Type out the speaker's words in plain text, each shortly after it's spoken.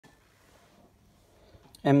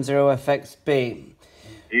M0FXB.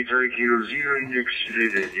 Italy Kilo Zero Index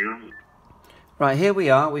Radio. Right, here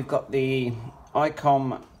we are. We've got the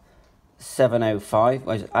ICOM 705,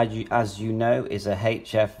 which, as you know, is a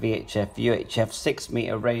HF, VHF, UHF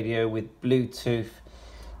 6-meter radio with Bluetooth,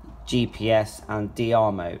 GPS and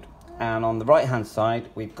DR mode. And on the right hand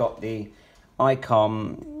side, we've got the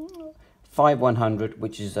ICOM 5100,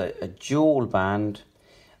 which is a dual band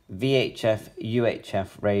VHF,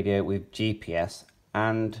 UHF radio with GPS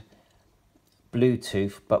and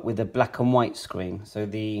Bluetooth, but with a black and white screen. So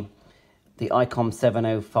the ICOM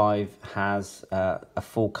 705 has a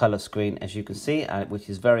full color screen, as you can see, which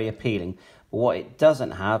is very appealing. But what it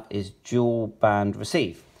doesn't have is dual band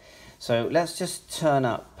receive. So let's just turn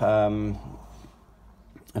up a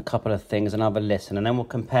couple of things and have a listen, and then we'll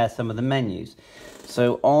compare some of the menus.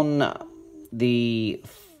 So on the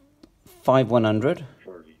 5100,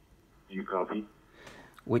 you copy,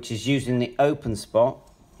 which is using the open spot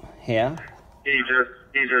here.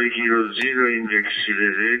 Italy Kilo Zero Index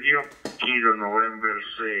Radio, Kilo November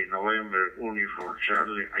 6, November Uniform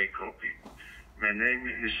Charlie, I copy. My name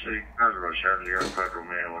is Carlo Charlie Alfa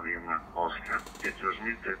Romeo Lima Oscar. It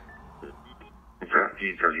transmitted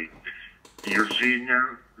Italy. Your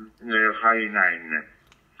signal 59.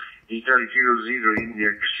 Italy Kilo Zero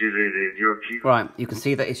Index Radio. Right, you can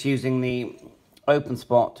see that it's using the open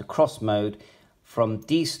spot to cross mode from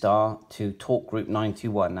D star to talk group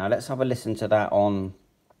 921. Now let's have a listen to that on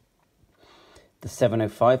the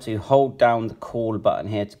 705. So you hold down the call button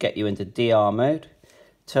here to get you into DR mode,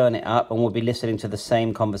 turn it up, and we'll be listening to the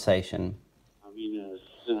same conversation. I'm in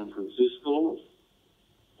San Francisco,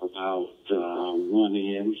 about 1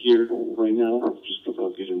 a.m. here right now, just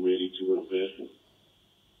about getting ready to go to bed.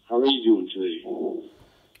 How are you doing today?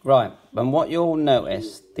 Right, and what you'll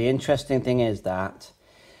notice, the interesting thing is that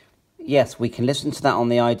yes, we can listen to that on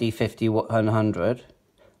the ID 5100,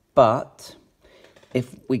 but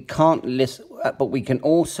if we can't listen, but we can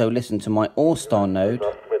also listen to my All-Star node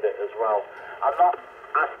with it as well. I'm not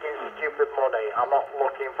asking stupid money. I'm not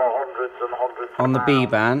looking for hundreds and hundreds on the of B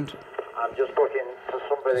pounds. band. I'm just looking for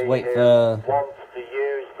somebody who wants to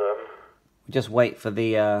use them. Just wait for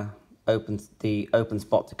the open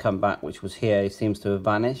spot to come back, which was here. It seems to have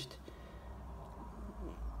vanished.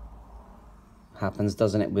 Happens,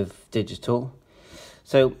 doesn't it, with digital?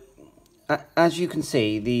 So as you can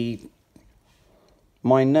see,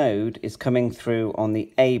 my node is coming through on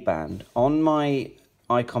the A band on my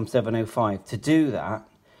ICOM 705. To do that,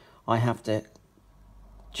 I have to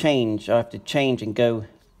change and go,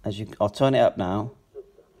 I'll turn it up now.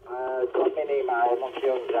 Drop me an email on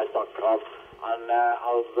QMZ.com and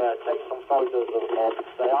I'll take some photos of them.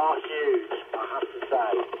 They are huge, I have to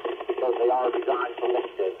say, because they are designed for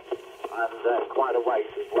lifting. And quite a weight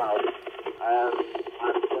as well.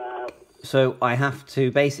 So I have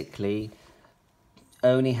to basically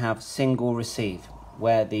only have single receive,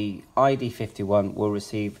 where the ID51 will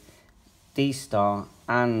receive D star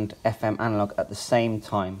and FM analog at the same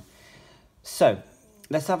time. So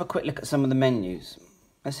let's have a quick look at some of the menus.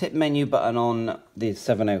 Let's hit menu button on the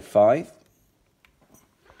 705.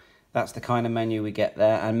 That's the kind of menu we get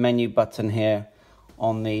there, and menu button here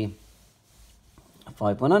on the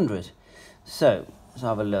 5100. So let's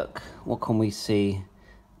have a look. What can we see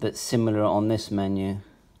that's similar on this menu?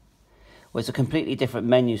 Well, it's a completely different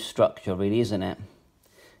menu structure, really, isn't it?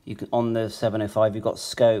 You can, on the 705, you've got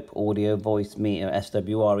scope, audio, voice, meter,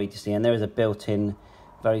 SWR, etc. And there is a built-in,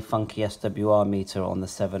 very funky SWR meter on the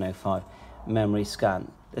 705. Memory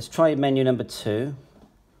scan. Let's try menu number 2.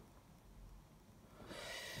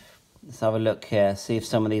 Let's have a look here, see if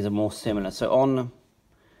some of these are more similar. So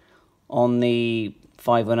on the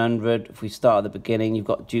 5100, if we start at the beginning, you've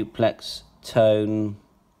got duplex, tone,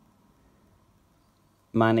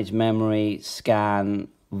 manage memory, scan,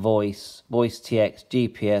 voice TX,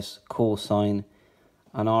 GPS, call sign,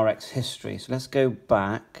 and RX history. So let's go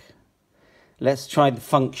back. Let's try the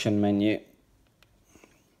function menu.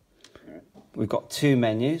 We've got 2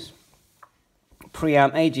 menus.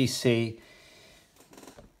 Preamp, AGC,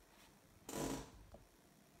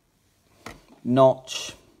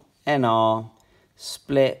 notch, NR,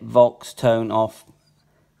 split, Vox, tone off,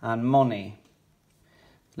 and Moni.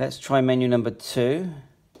 Let's try menu number 2.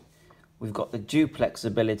 We've got the duplex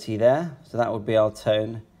ability there, so that would be our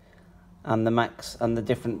tone, and the max and the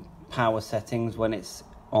different power settings when it's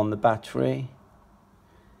on the battery.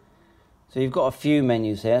 So you've got a few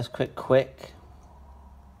menus here. Let's quick.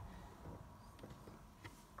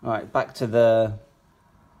 All right, back to the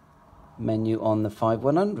menu on the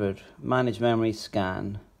 5100. Manage memory,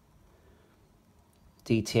 scan,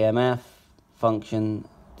 DTMF, function,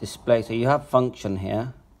 display. So you have function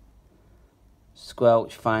here.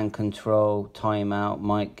 squelch, fan control, timeout,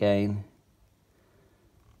 mic gain.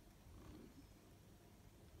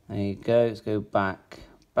 There you go. Let's go back.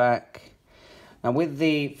 Now with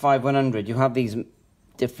the 5100, you have these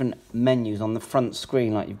different menus on the front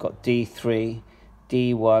screen, like you've got D3,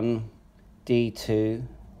 D1, D2,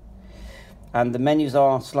 and the menus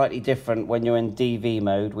are slightly different when you're in DV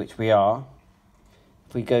mode, which we are.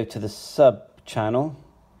 If we go to the sub channel,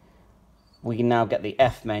 we now get the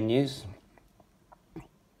F menus.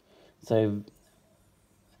 So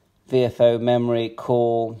VFO, memory,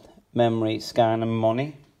 call, memory, scan, and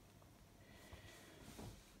moni.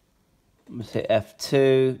 Let's hit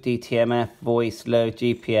F2, DTMF, voice, low,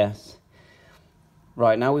 GPS.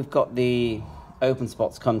 Right, now we've got the open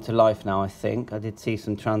spots come to life now, I think. I did see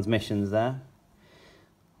some transmissions there.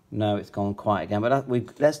 No, it's gone quiet again. But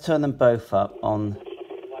let's turn them both up on.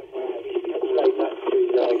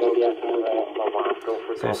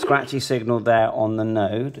 So a scratchy signal there on the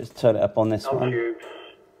node. Let's turn it up on this one.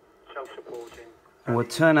 And we'll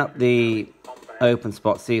turn up the open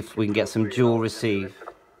spot, see if we can get some dual receive.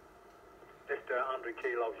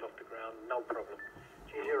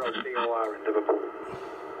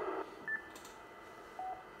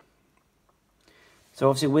 So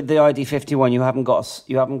obviously with the ID51 you haven't got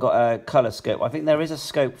a colour scope. I think there is a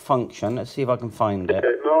scope function. Let's see if I can find it.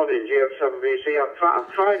 Morning, GF7VC. I'm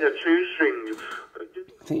trying a 2-string.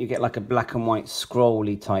 I think you get like a black and white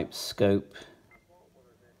scrolly type scope.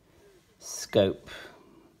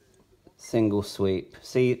 Single sweep.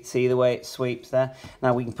 See the way it sweeps there?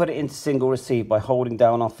 Now we can put it into single receive by holding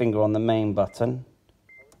down our finger on the main button.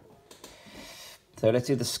 So let's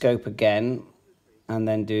do the scope again and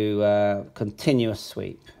then do continuous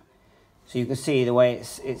sweep. So you can see the way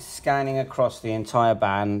it's scanning across the entire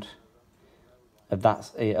band of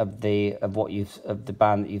the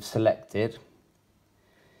band that you've selected.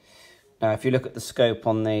 Now if you look at the scope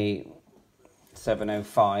on the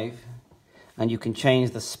 705, and you can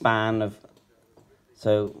change the span of,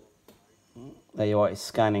 so there you are, it's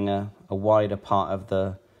scanning a wider part of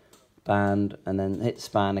the band, and then hit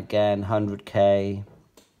span again, 100k,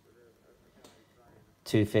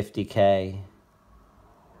 250k,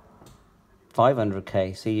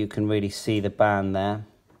 500k, so you can really see the band there.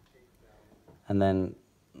 And then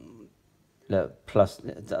look, plus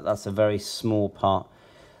that's a very small part.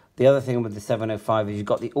 The other thing with the 705 is you've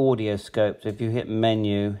got the audio scope. So if you hit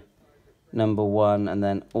menu number 1 and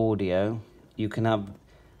then audio, you can have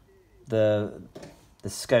the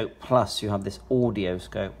scope plus you have this audio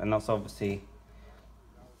scope, and that's obviously,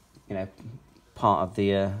 you know, part of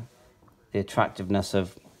the attractiveness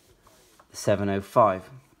of the 705.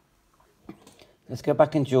 Let's go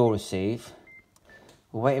back in dual receive.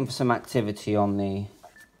 We're waiting for some activity on the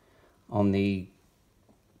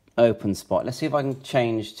open spot. Let's see if I can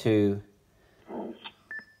change to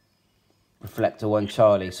reflector 1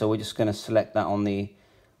 Charlie. So we're just going to select that on the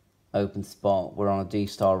open spot. We're on a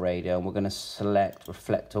D-star radio and we're going to select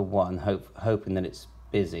reflector 1, hoping that it's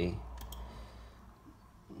busy.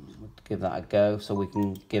 Give that a go so we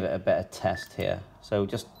can give it a better test here. So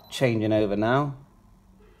just changing over now.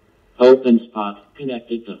 Open spot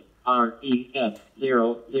connected to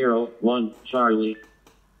REF001 Charlie.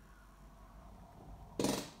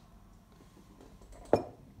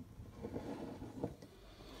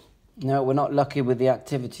 No, we're not lucky with the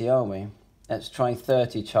activity, are we? Let's try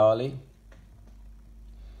 30 Charlie.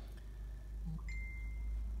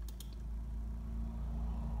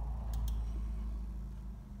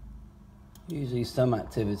 Usually some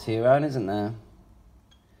activity around, isn't there?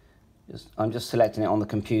 I'm just selecting it on the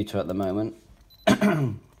computer at the moment.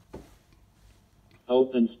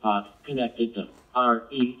 Open spot connected to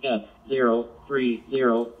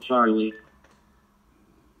REF030 Charlie.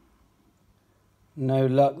 No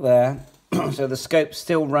luck there. So the scope's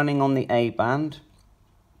still running on the A band.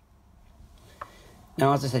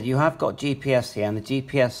 Now, as I said, you have got GPS here, and the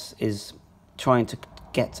GPS is trying to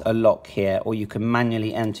get a lock here, or you can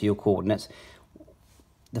manually enter your coordinates.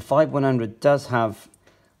 The 5100 does have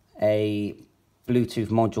a Bluetooth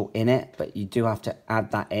module in it, but you do have to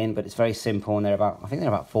add that in, but it's very simple, and I think they're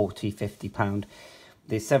about 40, 50 pound.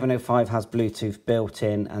 The 705 has Bluetooth built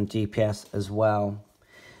in and GPS as well.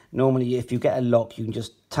 Normally, if you get a lock, you can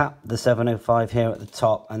just tap the 705 here at the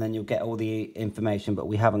top, and then you'll get all the information, but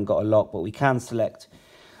we haven't got a lock, but we can select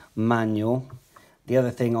manual. The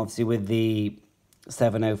other thing, obviously, with the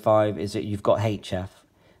 705 is that you've got HF.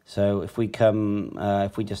 So if we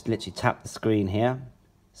just literally tap the screen here,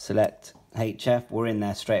 select HF, we're in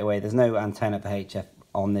there straight away. There's no antenna for HF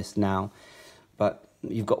on this now, but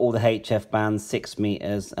you've got all the HF bands, 6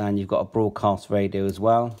 meters, and you've got a broadcast radio as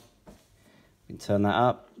well. We can turn that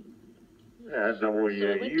up.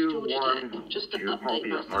 U1, just to you update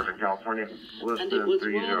myself. Northern California, And it was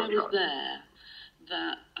while I was there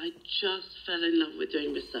that I just fell in love with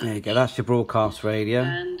doing research. There you go, that's your broadcast radio.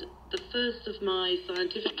 And the first of my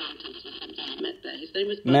scientific mentors I met there, his name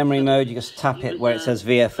was Memory mode, you just tap it where it says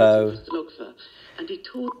VFO. And he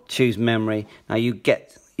taught... Choose memory. Now you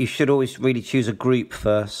should always really choose a group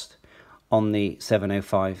first on the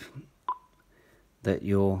 705.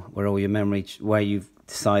 Where all your memory, where you've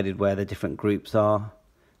decided where the different groups are.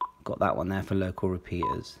 Got that one there for local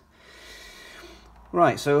repeaters.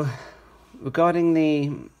 Right, so regarding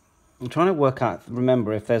I'm trying to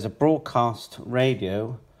remember if there's a broadcast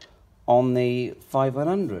radio on the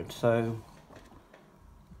 5100, so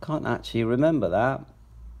can't actually remember that.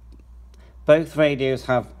 Both radios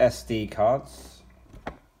have SD cards.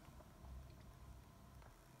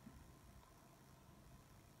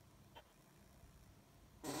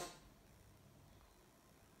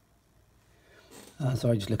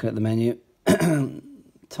 Sorry, just looking at the menu.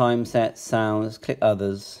 Time set, sound, let's click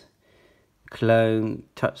others. Clone,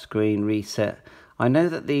 touchscreen, reset. I know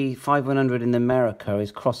that the 5100 in America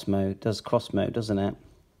is cross mode, doesn't it?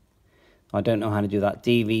 I don't know how to do that.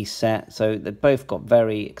 DV set, so they've both got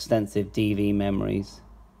very extensive DV memories.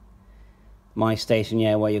 My station,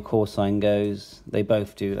 yeah, where your call sign goes, they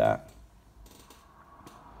both do that.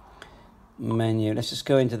 Menu, let's just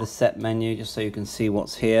go into the set menu just so you can see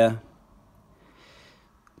what's here.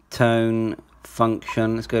 Tone,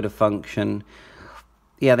 function, let's go to function.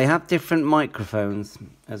 Yeah, they have different microphones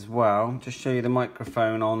as well. Just show you the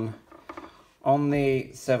microphone on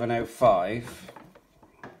the 705.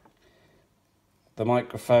 The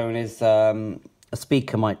microphone is a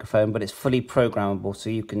speaker microphone, but it's fully programmable, so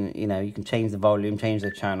you can change the volume, change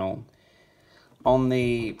the channel. On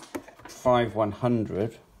the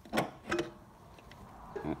 5100,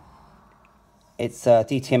 it's a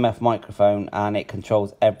DTMF microphone, and it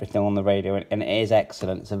controls everything on the radio, and it is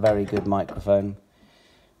excellent. It's a very good microphone.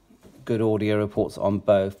 Good audio reports on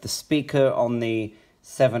both. The speaker on the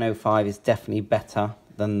 705 is definitely better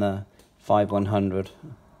than the 5100.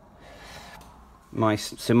 My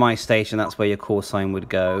station, that's where your call sign would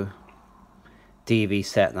go. DV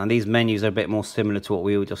set. Now these menus are a bit more similar to what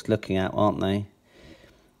we were just looking at, aren't they?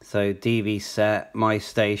 So DV set, my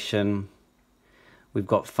station. We've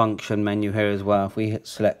got function menu here as well. If we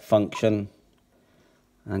select function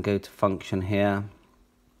and go to function here.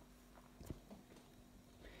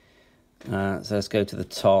 So let's go to the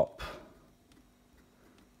top.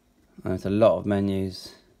 There's a lot of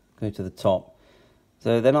menus. Go to the top.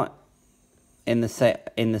 So they're not in the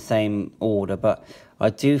same order, but I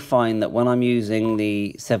do find that when I'm using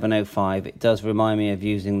the 705, it does remind me of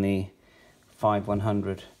using the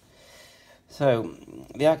 5100. So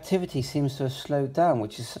the activity seems to have slowed down,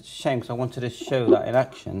 which is such a shame because I wanted to show that in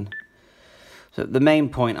action. So the main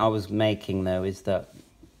point I was making though is that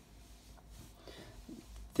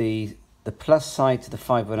the plus side to the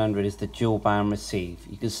 5100 is the dual band receive.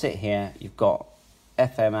 You can sit here, you've got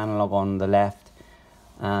FM analog on the left,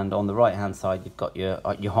 and on the right hand side you've got your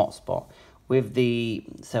hotspot. With the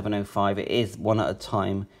 705 it is one at a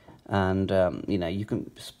time, and you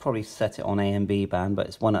can probably set it on A and B band, but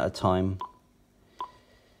it's one at a time.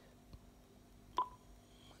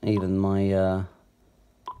 Even my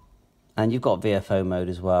and you've got VFO mode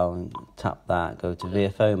as well, and tap that, go to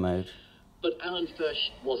VFO mode. But Alan Firsch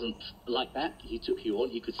wasn't like that. He took you on,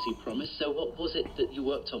 you could see promise. So what was it that you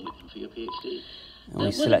worked on with him for your PhD? And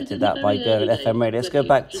we selected that by going to FM radio. Let's go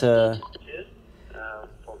back to...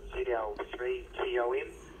 From CDL 3 TOM,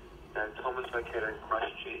 and Thomas located in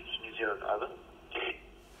Christchurch, New Zealand, over.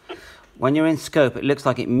 When you're in scope, it looks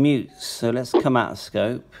like it mutes. So let's come out of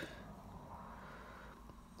scope.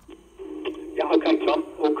 Yeah, okay, Tom.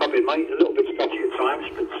 All copied, mate. A little bit sketchy at times,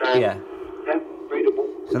 but yeah, readable.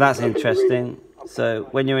 So that's interesting. So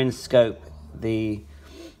when you're in scope, the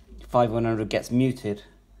 5100 gets muted.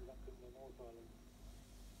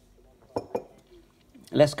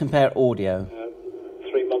 Let's compare audio.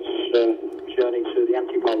 3 months journey to the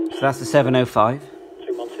anti-bombs. So that's the 705.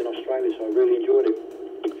 2 months in Australia, so I really enjoyed it.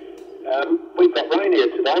 We've got rain here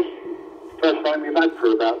today. First rain we've had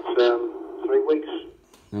for about 3 weeks.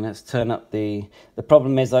 And let's turn up the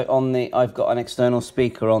problem is I've got an external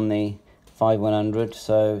speaker on the 5100,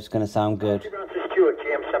 so it's going to sound good. Stuart,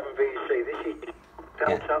 GM7VC. This is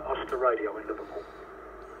Delta Oscar Radio in Liverpool.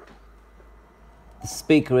 The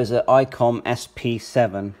speaker is an ICOM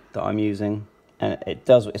SP7 that I'm using, and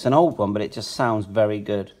it's an old one, but it just sounds very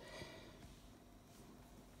good.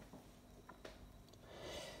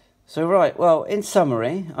 So right, well, in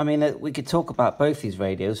summary, I mean, we could talk about both these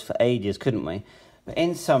radios for ages, couldn't we? But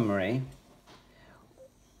in summary,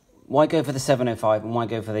 why go for the 705 and why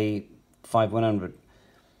go for the 5100?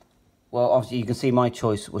 Well, obviously you can see my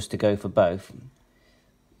choice was to go for both.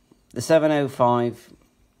 The 705,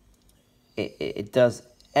 it does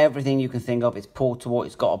everything you can think of. It's portable,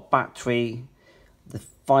 it's got a battery. The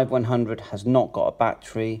 5100 has not got a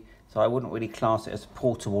battery, so I wouldn't really class it as a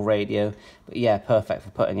portable radio. But yeah, perfect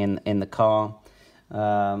for putting in the car.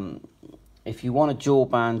 If you want a dual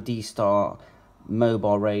band D-Star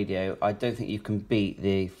mobile radio, I don't think you can beat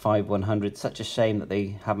the 5100. Such a shame that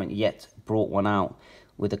they haven't yet brought one out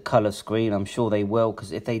with a colour screen. I'm sure they will,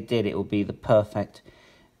 because if they did, it would be the perfect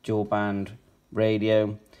dual band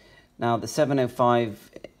radio. Now the 705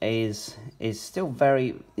 is still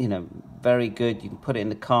very, very good. You can put it in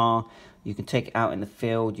the car, you can take it out in the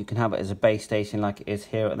field, you can have it as a base station like it is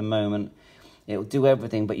here at the moment. It will do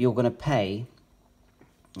everything, but you're going to pay,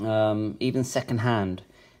 even second hand,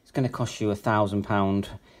 it's going to cost you £1,000,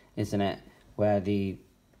 isn't it? Where the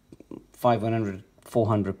 500,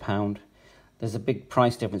 £400, there's a big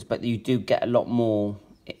price difference, but you do get a lot more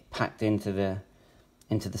packed into the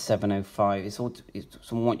 705. It's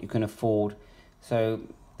from what you can afford. So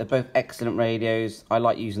they're both excellent radios. I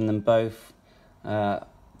like using them both. I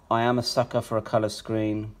am a sucker for a colour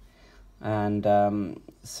screen, and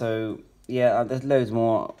so yeah, there's loads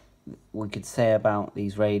more we could say about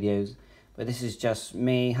these radios, but this is just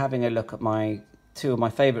me having a look at two of my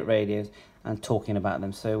favourite radios and talking about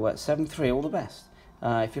them. So 7.3, all the best.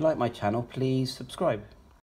 If you like my channel, please subscribe.